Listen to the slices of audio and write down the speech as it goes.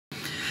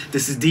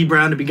This is D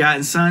Brown, the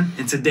Begotten Son,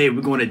 and today we're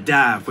going to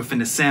dive within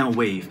the sound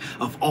wave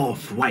of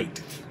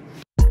Off-White.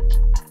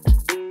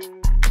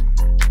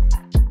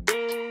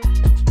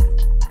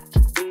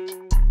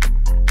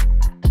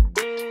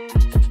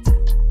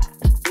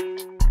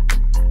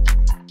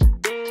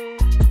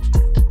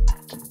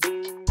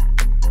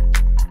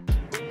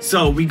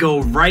 So we go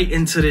right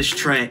into this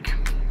track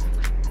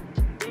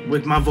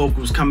with my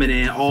vocals coming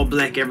in, all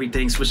black,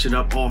 everything, switch it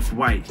up,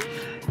 Off-White.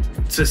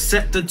 To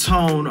set the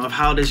tone of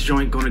how this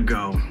joint gonna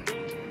go,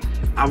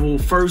 I will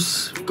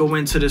first go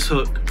into this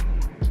hook,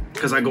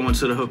 because I go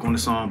into the hook on the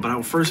song, but I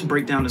will first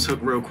break down this hook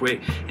real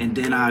quick, and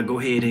then I go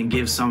ahead and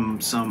give some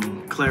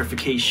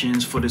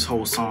clarifications for this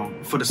whole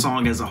song, for the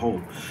song as a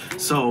whole.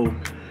 So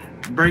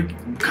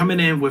coming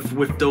in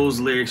with those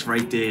lyrics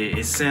right there,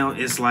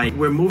 it's like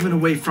we're moving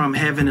away from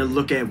having to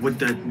look at what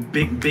the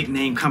big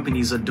name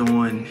companies are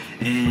doing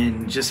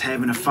and just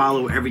having to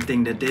follow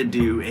everything that they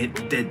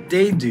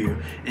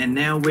do, and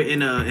now we're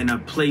in a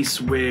place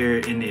where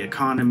in the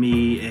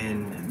economy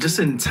and just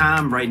in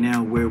time right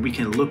now where we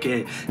can look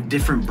at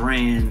different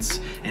brands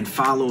and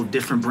follow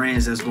different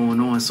brands that's going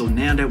on. So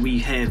now that we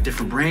have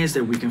different brands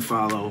that we can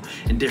follow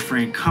and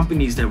different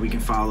companies that we can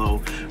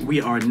follow,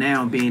 we are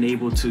now being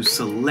able to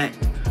select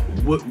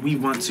what we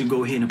want to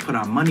go ahead and put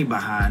our money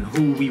behind,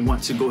 who we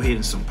want to go ahead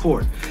and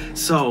support.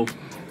 So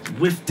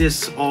with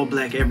this all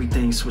black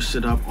everything, switch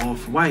it up,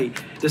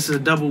 Off-White, this is a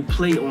double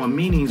play on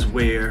meanings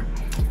where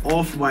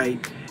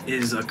Off-White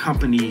is a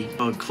company,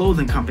 a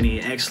clothing company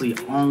actually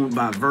owned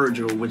by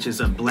Virgil, which is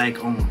a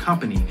black owned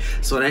company.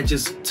 So that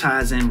just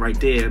ties in right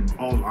there,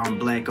 all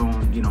black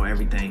owned, you know,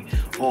 everything,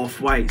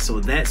 Off-White.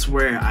 So that's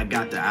where I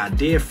got the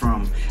idea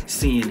from,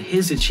 seeing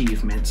his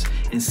achievements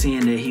and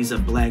seeing that he's a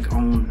black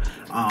owned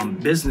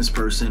business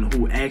person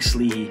who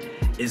actually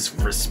is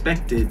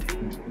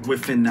respected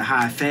within the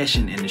high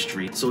fashion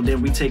industry. So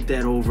then we take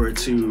that over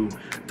to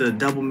the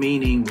double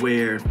meaning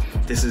where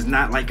this is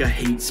not like a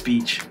hate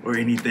speech or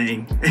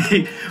anything,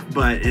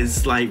 but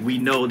it's like we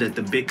know that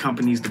the big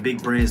companies, the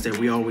big brands that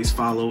we always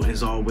follow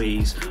is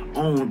always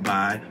owned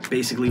by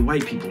basically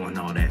white people and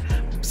all that.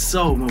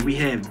 So when we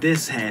have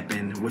this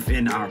happen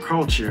within our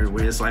culture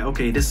where it's like,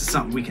 okay, this is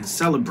something we can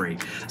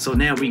celebrate. So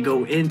now we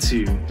go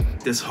into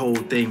this whole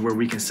thing where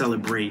we can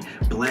celebrate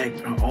black,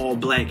 all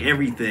black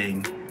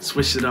everything,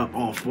 switch it up,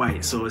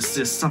 Off-White. So it's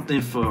just something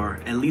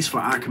for, at least for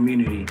our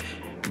community,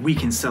 we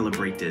can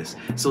celebrate this.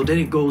 So then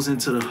it goes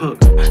into the hook.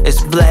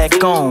 It's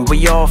black on,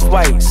 we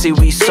Off-White, see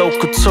we so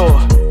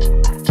couture.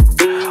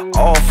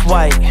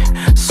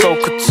 Off-White, so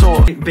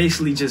couture. It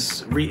basically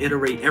just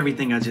reiterate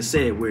everything I just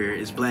said, where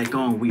it's black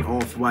on, we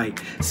Off-White,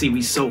 see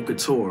we so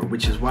couture,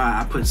 which is why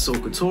I put so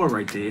couture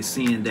right there,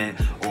 seeing that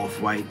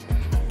Off-White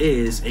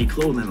is a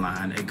clothing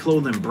line, a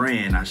clothing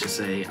brand, I should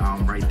say,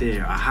 right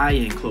there, a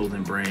high-end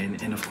clothing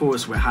brand. And of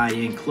course, with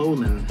high-end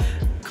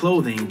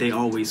clothing, they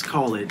always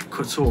call it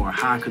couture,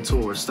 high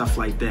couture, stuff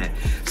like that.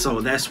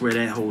 So that's where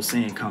that whole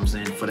saying comes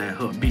in for that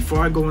hook. Before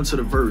I go into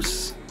the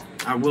verse,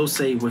 I will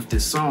say with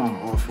this song,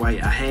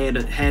 Off-White, I had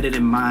it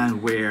in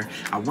mind where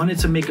I wanted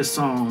to make a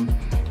song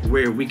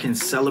where we can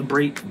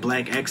celebrate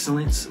black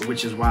excellence,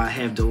 which is why I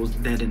have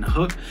that in the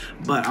hook.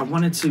 But I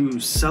wanted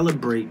to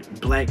celebrate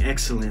black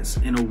excellence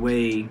in a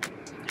way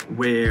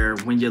where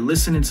when you're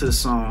listening to the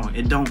song,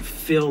 it don't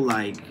feel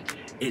like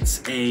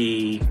it's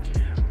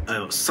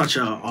such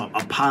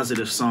a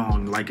positive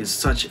song, like it's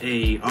such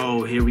a,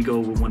 oh, here we go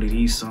with one of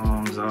these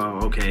songs, oh,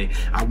 okay.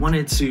 I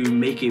wanted to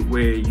make it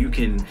where you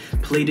can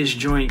play this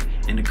joint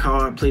in the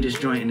car, play this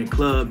joint in the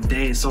club,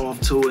 dance off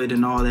to it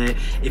and all that.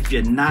 If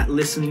you're not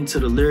listening to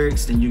the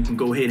lyrics, then you can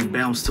go ahead and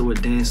bounce to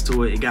it, dance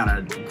to it. It got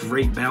a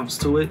great bounce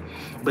to it.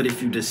 But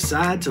if you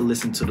decide to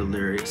listen to the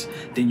lyrics,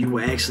 then you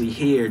will actually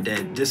hear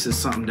that this is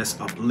something that's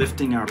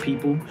uplifting our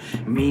people.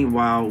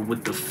 Meanwhile,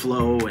 with the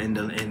flow and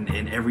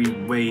every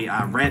way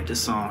I rap the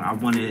song, I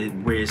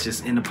wanted where it's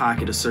just in the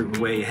pocket a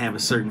certain way, have a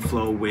certain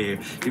flow where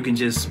you can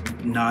just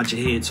nod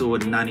your head to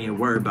it and not even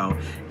worry about,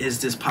 is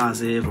this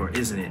positive or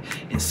isn't it?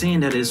 And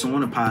seeing that it's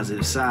on the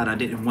positive side, I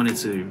didn't want it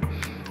to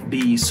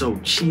be so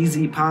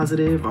cheesy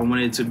positive. I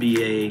wanted it to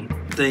be a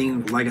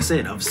thing, like I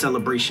said, of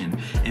celebration.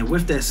 And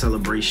with that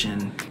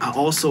celebration, I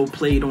also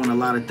played on a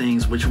lot of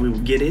things, which we will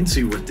get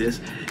into with this,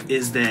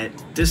 is that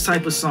this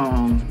type of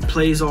song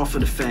plays off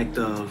of the fact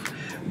of,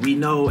 we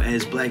know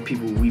as black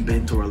people, we've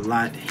been through a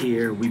lot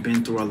here, we've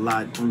been through a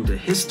lot through the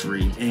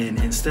history, and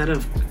instead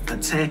of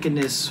attacking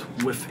this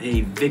with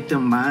a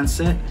victim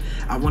mindset,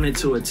 I wanted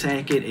to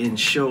attack it and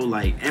show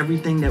like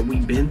everything that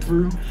we've been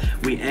through,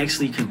 we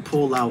actually can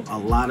pull out a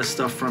lot of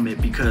stuff from it,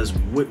 because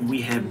what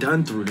we have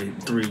done through the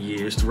 3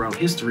 years throughout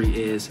history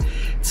is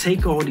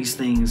take all these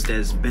things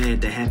that's bad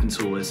that happened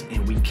to us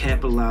and we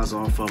capitalize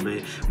off of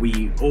it,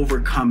 we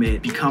overcome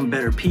it, become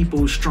better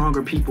people,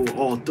 stronger people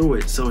all through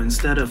it. So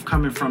instead of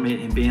coming from it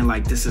and being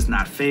like, this is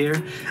not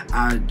fair,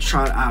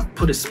 I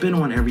put a spin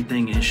on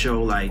everything and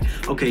show like,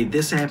 okay,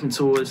 this happened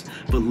to us,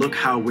 but look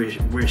how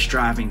we're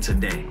striving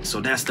today.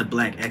 So that's the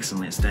black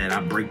excellence that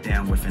I break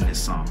down within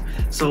this song.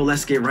 So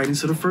let's get right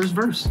into the first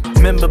verse.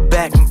 Remember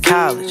back in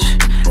college,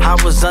 I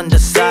was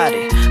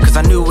undecided, cause I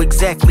I knew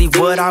exactly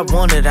what I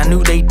wanted, I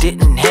knew they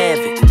didn't have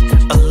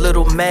it. A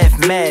little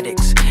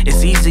mathematics,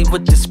 it's easy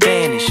with the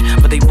Spanish,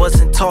 but they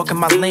wasn't talking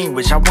my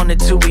language. I wanted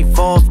to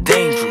evolve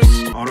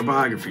dangerous.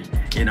 Autobiography,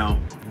 you know,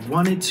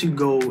 wanted to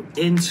go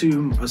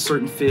into a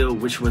certain field,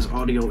 which was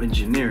audio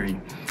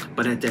engineering.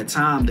 But at that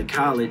time,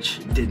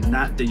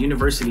 the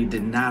university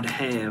did not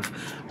have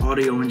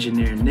audio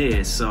engineering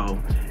there. So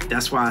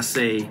that's why I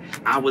say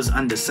I was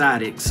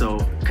undecided. So,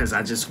 because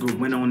I just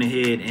went on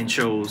ahead and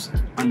chose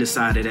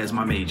undecided as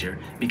my major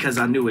because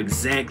I knew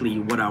exactly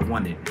what I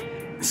wanted.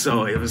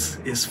 So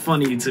it's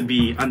funny to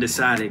be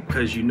undecided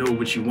because you know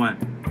what you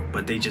want,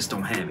 but they just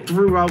don't have it.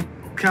 Throughout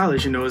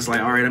college, you know, it's like,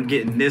 all right, I'm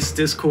getting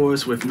this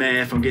course with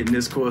math, I'm getting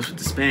this course with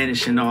the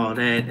Spanish and all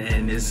that,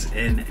 and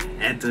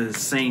at the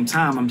same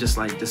time, I'm just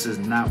like, this is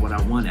not what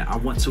I wanted. I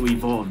want to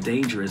evolve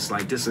dangerous.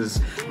 Like, this is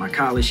my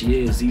college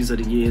years. These are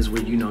the years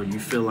where, you know, you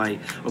feel like,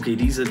 okay,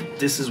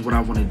 this is what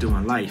I want to do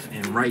in life.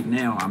 And right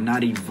now, I'm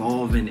not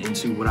evolving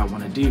into what I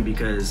want to do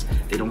because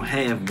they don't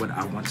have what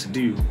I want to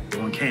do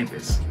on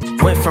campus.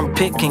 Went from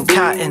picking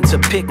cotton to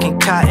picking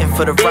cotton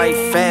for the right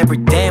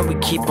fabric. Damn, we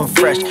keep them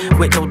fresh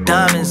with no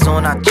diamonds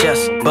on our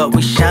chest, but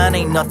we shine,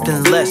 ain't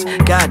nothing less.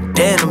 God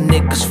damn, them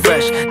niggas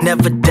fresh.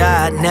 Never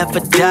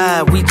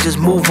die, we just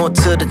move on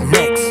to the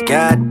next.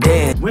 God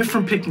damn. Went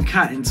from picking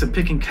cotton to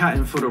picking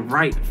cotton for the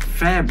right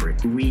fabric.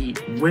 We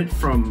went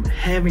from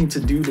having to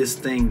do this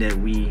thing that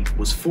we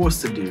was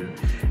forced to do.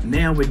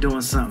 Now we're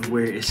doing something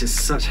where it's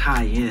just such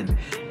high end.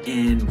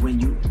 And when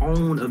you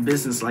own a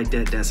business like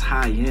that that's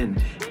high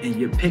end and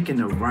you're picking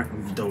the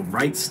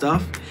right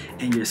stuff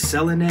and you're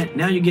selling that,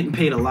 now you're getting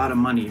paid a lot of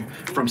money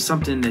from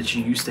something that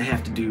you used to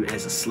have to do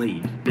as a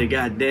slave. They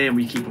goddamn,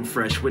 we keep them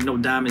fresh with no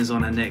diamonds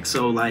on our neck.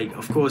 So like,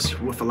 of course,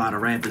 with a lot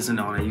of rappers and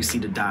all that, you see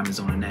the diamonds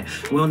on their neck.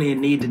 We don't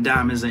even need the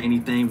diamonds or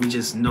anything. We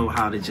just know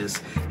how to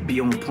just be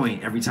on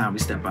point every time we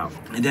step out.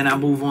 And then I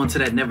move on to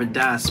that never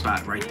die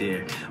spot right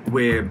there,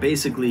 where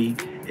basically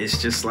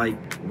it's just like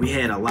we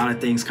had a lot of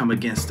things come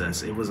against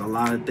us. It was a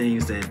lot of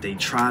things that they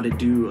try to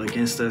do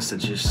against us to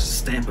just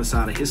stamp us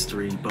out of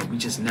history, but we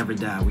just never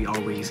died. We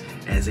always,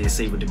 as they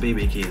say with the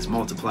baby kids,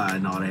 multiply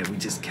and all that. We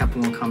just kept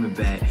on coming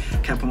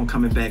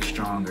back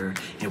stronger,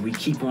 and we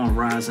keep on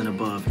rising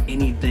above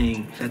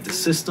anything that the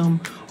system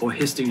or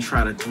history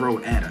try to throw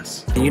at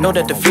us. And you know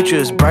that the future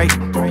is bright.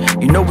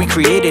 You know we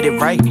created it,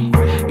 right?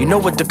 You know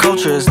what the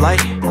culture is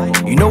like.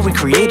 You know we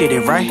created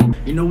it, right?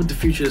 You know what the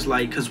future is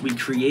like because we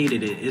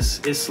created it.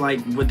 It's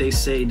like what they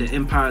say, the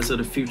empires of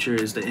the future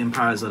is the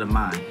empires of the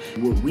mind.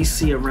 What we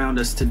see around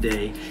us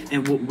today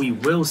and what we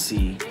will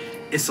see,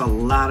 it's a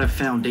lot of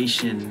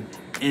foundation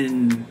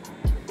in,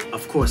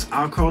 of course,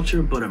 our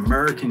culture, but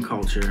American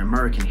culture,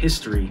 American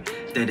history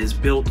that is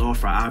built off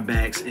of our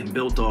backs and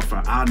built off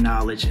of our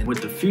knowledge. And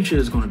what the future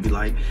is going to be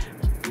like,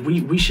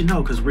 we should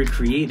know because we're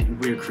creating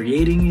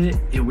it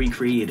and we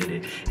created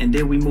it. And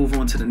then we move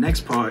on to the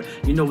next part.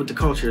 You know what the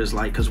culture is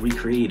like because we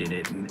created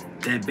it. And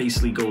that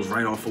basically goes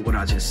right off of what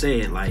I just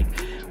said. Like,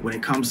 when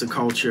it comes to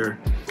culture,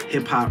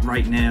 hip-hop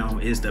right now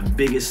is the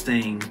biggest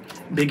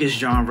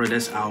genre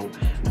that's out,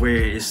 where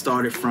it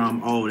started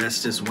from, oh,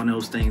 that's just one of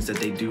those things that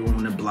they do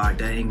on the block,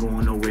 that ain't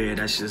going nowhere,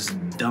 that's just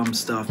dumb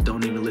stuff,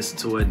 don't even listen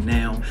to it.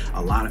 Now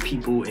a lot of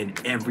people in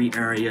every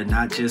area,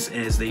 not just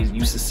as they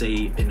used to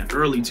say in the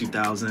early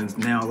 2000s,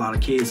 now a lot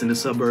of kids in the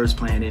suburbs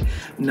playing it.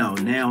 No,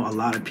 now a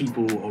lot of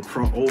people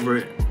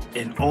over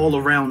and all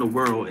around the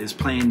world is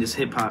playing this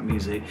hip-hop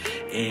music.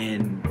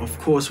 And of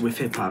course, with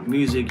hip-hop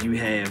music, you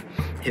have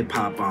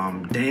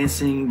hip-hop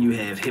dancing, you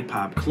have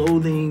hip-hop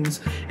clothings,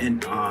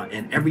 and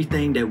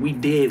everything that we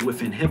did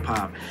within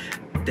hip-hop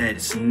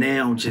that's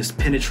now just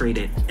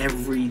penetrated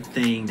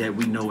everything that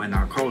we know in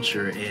our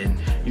culture. And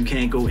you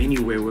can't go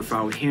anywhere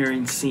without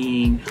hearing,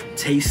 seeing,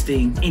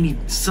 tasting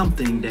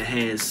something that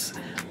has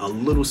a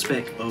little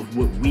speck of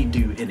what we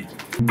do in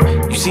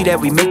it. You see that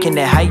we making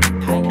that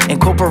hype,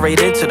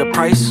 incorporated to the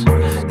price.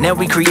 Now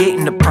we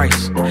creating the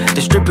price,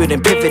 distribute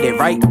and pivot it,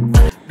 right?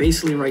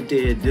 Basically right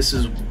there, this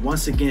is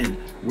once again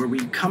where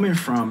we coming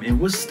from and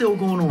what's still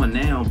going on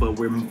now, but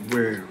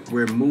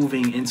we're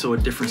moving into a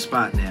different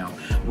spot now,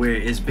 where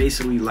it's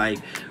basically like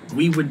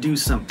we would do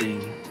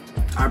something,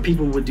 our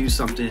people would do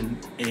something,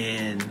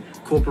 and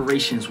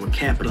corporations would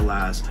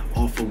capitalize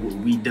off of what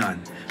we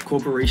done.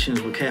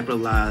 Corporations would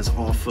capitalize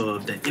off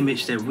of the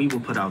image that we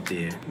would put out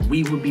there.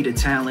 We would be the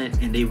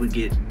talent and they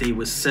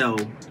would sell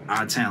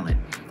our talent.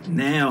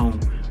 Now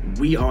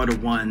we are the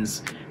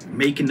ones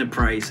making the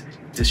price,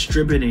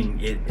 distributing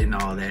it and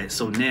all that.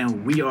 So now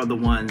we are the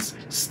ones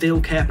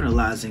still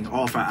capitalizing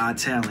off of our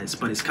talents,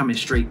 but it's coming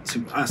straight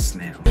to us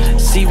now.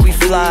 See we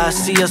fly,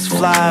 see us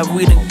fly,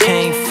 we done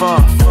came far.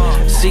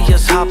 See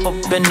us hop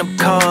up in them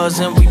cars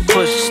and we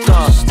push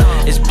stars.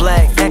 It's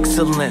black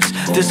excellence,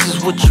 this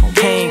is what you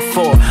came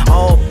for.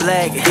 All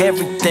black,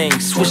 everything,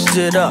 switched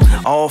it up,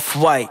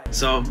 off-white.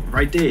 So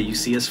right there, you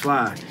see us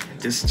fly.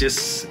 This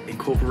just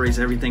incorporates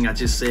everything I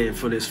just said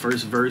for this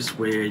first verse,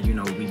 where, you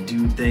know, we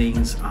do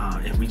things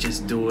and we just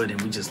just do it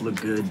and we just look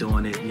good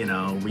doing it. You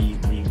know, we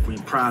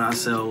pride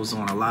ourselves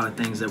on a lot of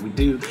things that we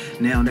do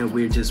now that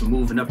we're just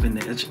moving up in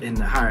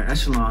the higher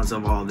echelons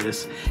of all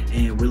this,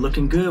 and we're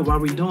looking good while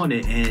we're doing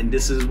it. And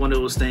this is one of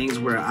those things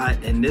where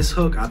in this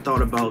hook, I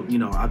thought about, you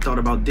know, I thought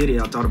about Diddy,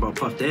 I thought about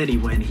Puff Daddy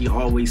when he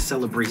always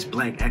celebrates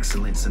black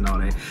excellence and all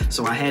that.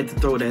 So I had to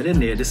throw that in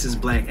there. This is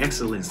black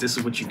excellence. This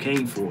is what you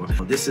came for.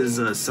 This is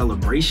a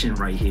celebration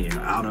right here.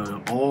 Out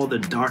of all the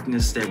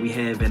darkness that we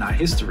have in our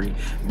history,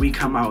 we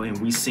come out and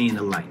we seen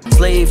the light.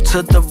 Slave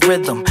to the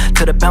rhythm,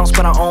 to the bounce,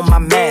 but I own my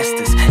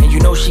masters. And you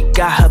know she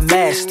got her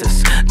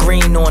masters.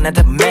 Green on at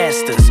the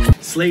masters.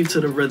 Slave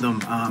to the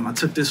rhythm. I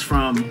took this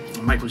from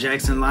a Michael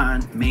Jackson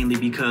line, mainly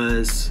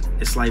because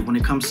it's like when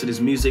it comes to this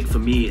music, for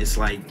me, it's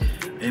like,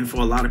 and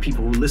for a lot of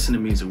people who listen to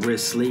music, we're a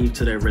slave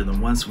to that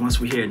rhythm. Once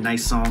we hear a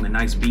nice song, a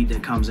nice beat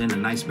that comes in, a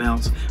nice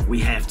bounce, we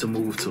have to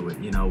move to it.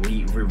 You know,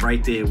 we're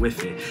right there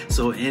with it.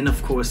 So, and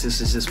of course,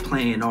 this is just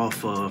playing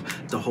off of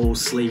the whole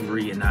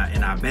slavery in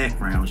our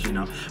backgrounds, you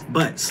know.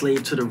 But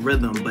slave to the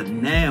rhythm. But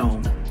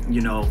now, you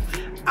know,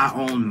 I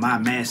own my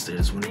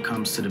masters when it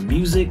comes to the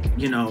music.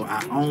 You know,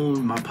 I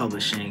own my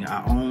publishing,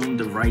 I own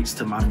the rights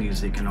to my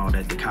music and all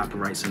that, the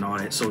copyrights and all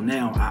that. So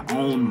now I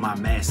own my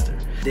master.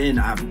 Then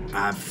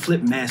I've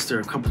flipped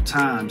master a couple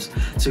times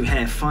to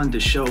have fun, to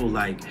show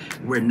like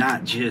we're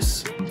not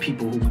just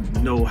people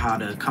who know how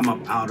to come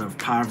up out of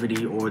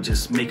poverty or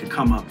just make a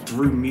come up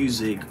through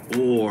music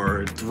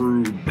or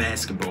through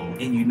basketball.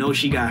 And you know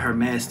she got her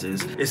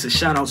masters. It's a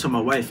shout out to my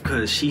wife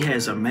because she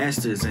has a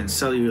master's in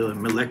cellular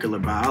molecular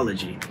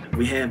biology.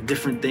 We have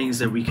different things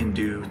that we can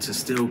do to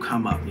still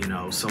come up, you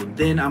know. So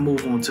then I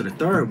move on to the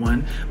third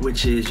one,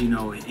 which is, you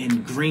know,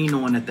 in green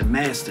on at the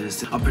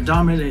Masters, a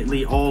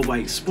predominantly all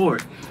white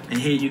sport. And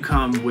here you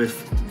come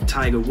with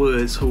Tiger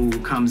Woods, who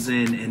comes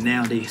in and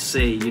now they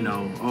say, you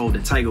know, oh, the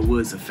Tiger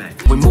Woods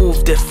effect. We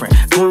move different,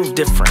 groove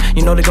different.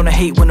 You know they're gonna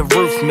hate when the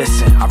roof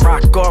missing. I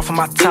rock off with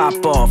my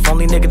top off.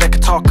 Only nigga that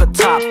can talk a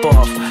top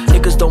off.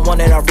 Niggas don't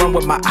want it, I run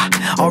with my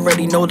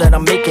already know that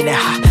I'm making it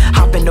hot.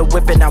 Hop in the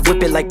whip and I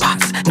whip it like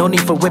pots. No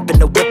need for whipping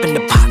the whip in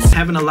the pots.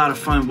 Having a lot of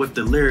fun with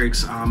the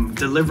lyrics,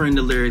 delivering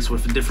the lyrics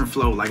with a different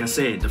flow. Like I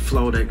said, the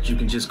flow that you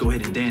can just go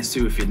ahead and dance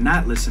to if you're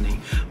not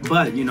listening.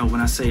 But, you know, when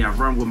I say I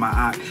run with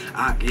my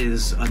ock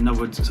is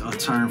another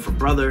term for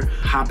brother.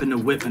 Hop in the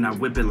whip and I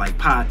whip it like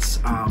pots.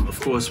 Of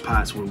course,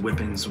 pots with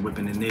whipping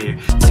in there.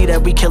 See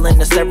that we killing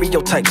the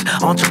stereotypes.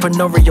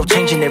 Entrepreneurial,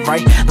 changing it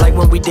right. Like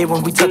when we did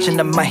when we touching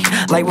the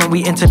mic. Like when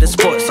we into the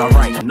sports,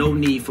 alright. No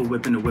need for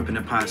whipping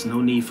the pots.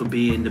 No need for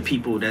being the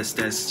people that's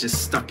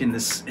just stuck in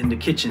the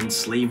kitchen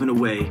slaving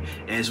away,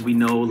 as we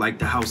know, like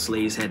the house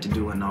slaves had to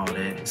do and all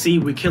that. See,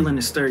 we're killing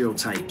the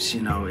stereotypes,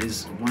 you know.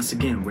 Is once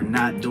again, we're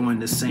not doing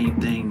the same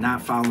thing,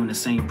 not following the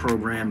same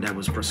program that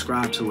was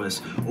prescribed to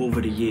us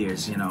over the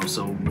years, you know.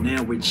 So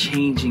now we're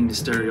changing the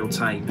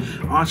stereotype.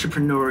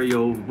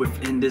 Entrepreneurial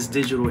within this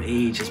digital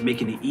age is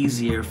making it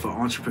easier for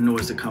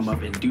entrepreneurs to come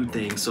up and do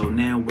things. So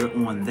now we're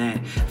on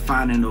that,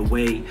 finding a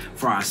way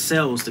for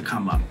ourselves to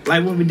come up.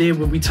 Like when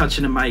we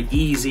touching the mic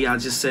easy, I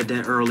just said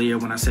that earlier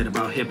when I said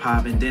about hip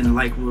hop, and then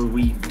like what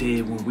we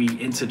did when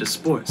we into the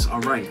sports.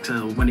 All right,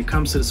 so when it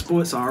comes to the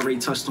sports, I already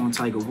touched on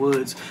Tiger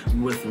Woods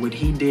with what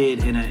he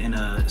did in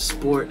a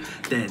sport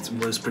that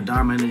was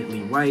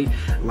predominantly white,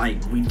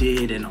 like we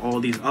did in all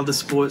these other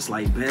sports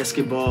like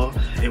basketball.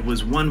 It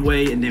was one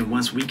way, and then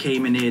once we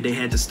came in there, they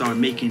had to start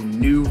making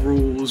new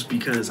rules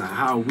because of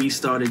how we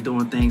started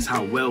doing things,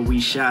 how well we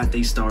shot.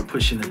 They started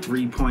pushing the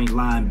three-point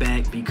line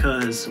back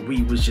because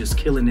we was just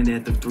killing it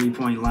at the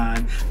three-point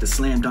line, the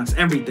slam dunks,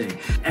 everything.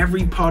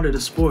 Every part of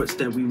the sports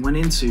that we went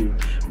into,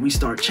 we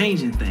start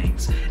changing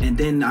things. And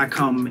then I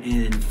come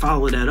and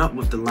follow that up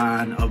with the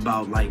line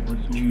about like,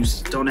 you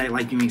don't act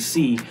like you ain't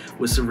see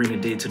what Serena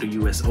did to the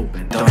US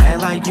Open. Don't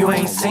act like you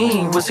ain't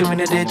seen what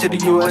Serena did to the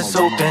US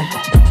Open.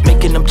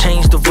 Making them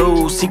change the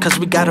rules, see, cause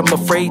we got them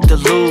afraid to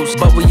lose.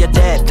 But we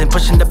adapt and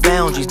pushing the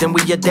boundaries, then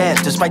we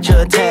adapt despite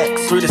your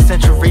attacks. Through the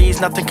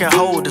centuries, nothing can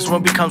hold us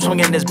when we come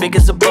swinging as big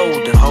as a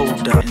boulder.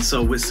 Hold up. And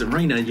so with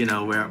Serena, you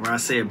know, where I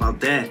say about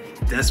that,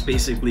 that's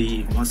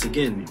basically, once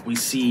again, we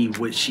see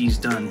what she's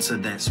done to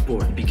that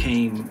sport. It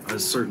became a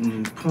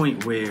certain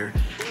point where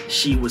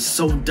she was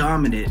so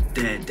dominant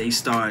that they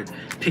start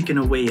picking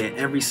away at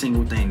every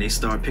single thing. They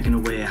start picking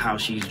away at how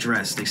she's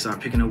dressed. They start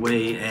picking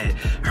away at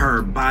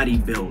her body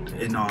build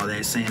and all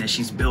that, saying that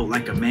she's built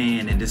like a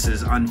man and this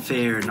is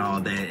unfair and all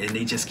that. And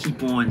they just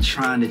keep on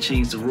trying to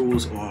change the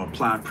rules or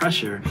apply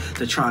pressure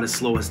to try to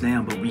slow us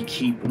down, but we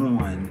keep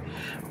on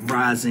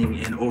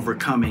rising and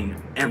overcoming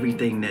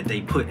everything that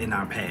they put in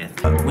our path.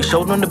 We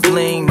showed them the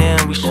bling,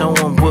 now we show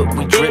them what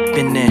we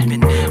dripping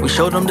in. We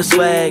showed them the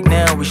swag,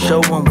 now we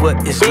show them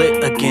what is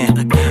lit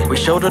again. We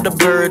showed her the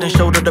bird and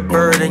showed her the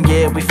bird, and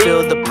yeah, we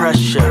feel the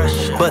pressure.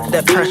 But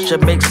that pressure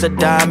makes a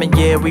diamond,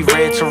 yeah, we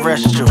red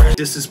terrestrial.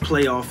 This is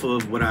play off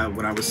of what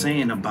I was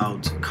saying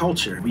about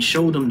culture. We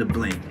showed them the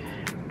bling.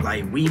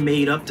 Like, we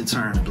made up the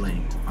term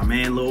bling. My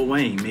man Lil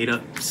Wayne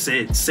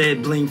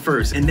said bling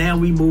first. And now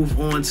we move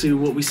on to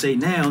what we say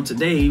now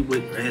today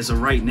with, as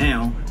of right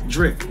now,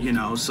 drip, you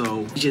know.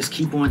 So we just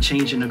keep on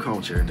changing the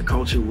culture. The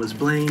culture was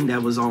bling,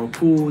 that was all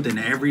cool, then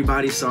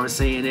everybody started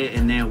saying it,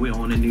 and now we're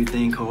on a new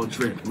thing called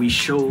drip. We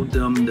showed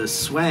them the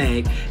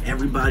swag.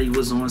 Everybody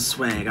was on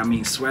swag. I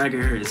mean,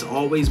 swagger has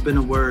always been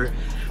a word,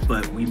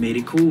 but we made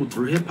it cool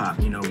through hip-hop.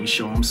 You know, we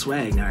show them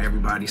swag. Now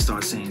everybody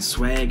starts saying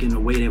swag in the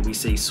way that we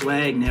say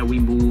swag. Now we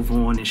move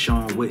on and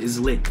show them what is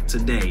lit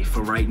today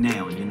for right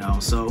now, you know.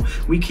 So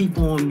we keep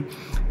on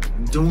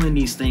doing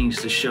these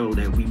things to show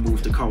that we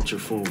move the culture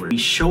forward. We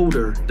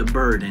shoulder the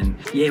burden.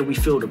 Yeah, we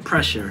feel the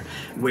pressure,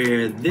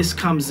 where this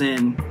comes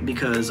in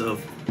because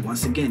of,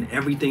 once again,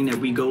 everything that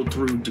we go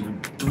through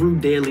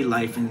daily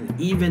life, and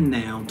even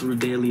now through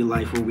daily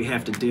life, where we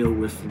have to deal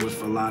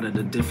with a lot of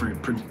the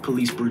different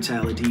police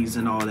brutalities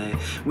and all that.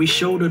 We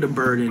shoulder the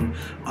burden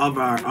of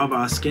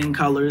our skin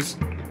colors.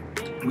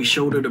 We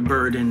shoulder the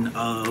burden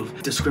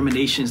of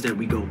discriminations that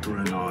we go through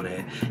and all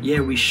that.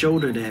 Yeah, we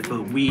shoulder that,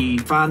 but we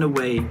find a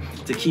way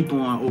to keep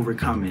on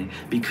overcoming,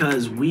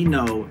 because we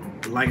know,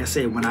 like I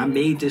said, when I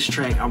made this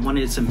track, I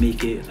wanted to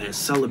make it a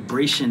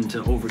celebration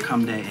to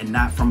overcome that and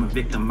not from a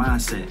victim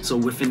mindset. So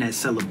within that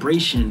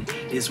celebration,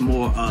 it's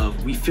more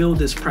of, we feel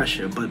this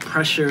pressure, but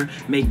pressure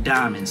make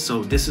diamonds.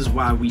 So this is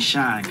why we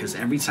shine, because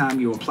every time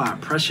you apply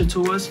pressure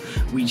to us,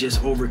 we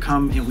just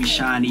overcome and we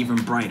shine even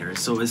brighter.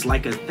 So it's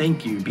like a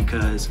thank you,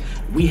 because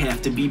we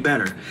have to be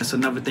better. That's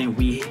another thing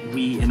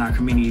we in our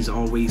communities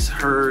always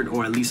heard,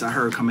 or at least I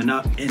heard coming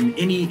up. In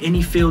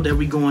any field that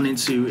we're going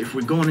into, if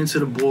we're going into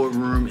the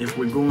boardroom, if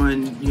we're going,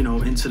 you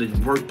know, into the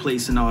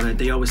workplace and all that,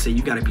 they always say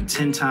you got to be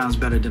 10 times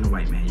better than a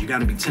white man. You got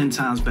to be 10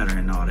 times better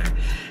and all that.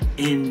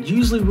 And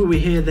usually when we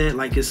hear that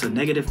like it's a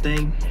negative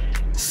thing,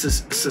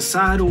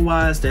 societal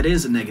wise, that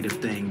is a negative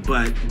thing.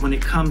 But when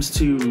it comes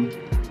to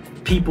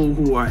people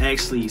who are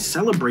actually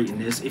celebrating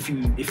this, if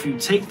you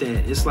take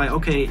that, it's like,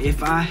 okay,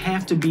 if I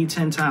have to be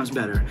 10 times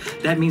better,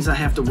 that means I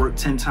have to work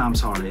 10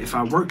 times harder. If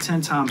I work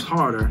 10 times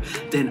harder,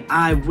 then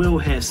I will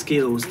have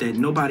skills that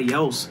everybody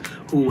else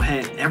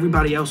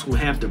who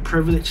have the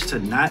privilege to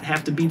not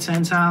have to be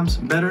 10 times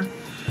better,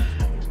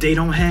 they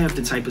don't have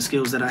the type of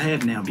skills that I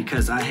have now,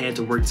 because I had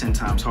to work 10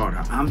 times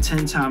harder. I'm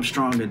 10 times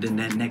stronger than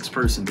that next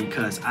person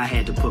because I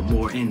had to put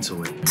more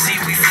into it. See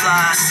we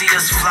fly, see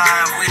us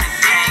fly, we the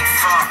came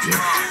from.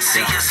 Yeah.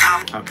 See us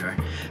hop. Okay,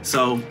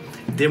 so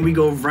then we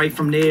go right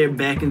from there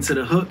back into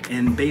the hook,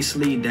 and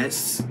basically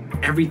that's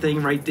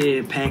everything right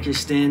there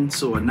packaged in,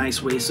 so a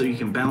nice way so you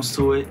can bounce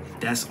to it.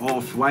 That's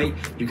Off-White.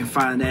 You can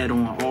find that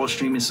on all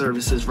streaming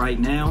services right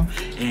now.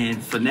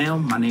 And for now,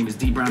 my name is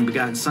D Brown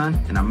Begotten Son,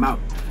 and I'm out.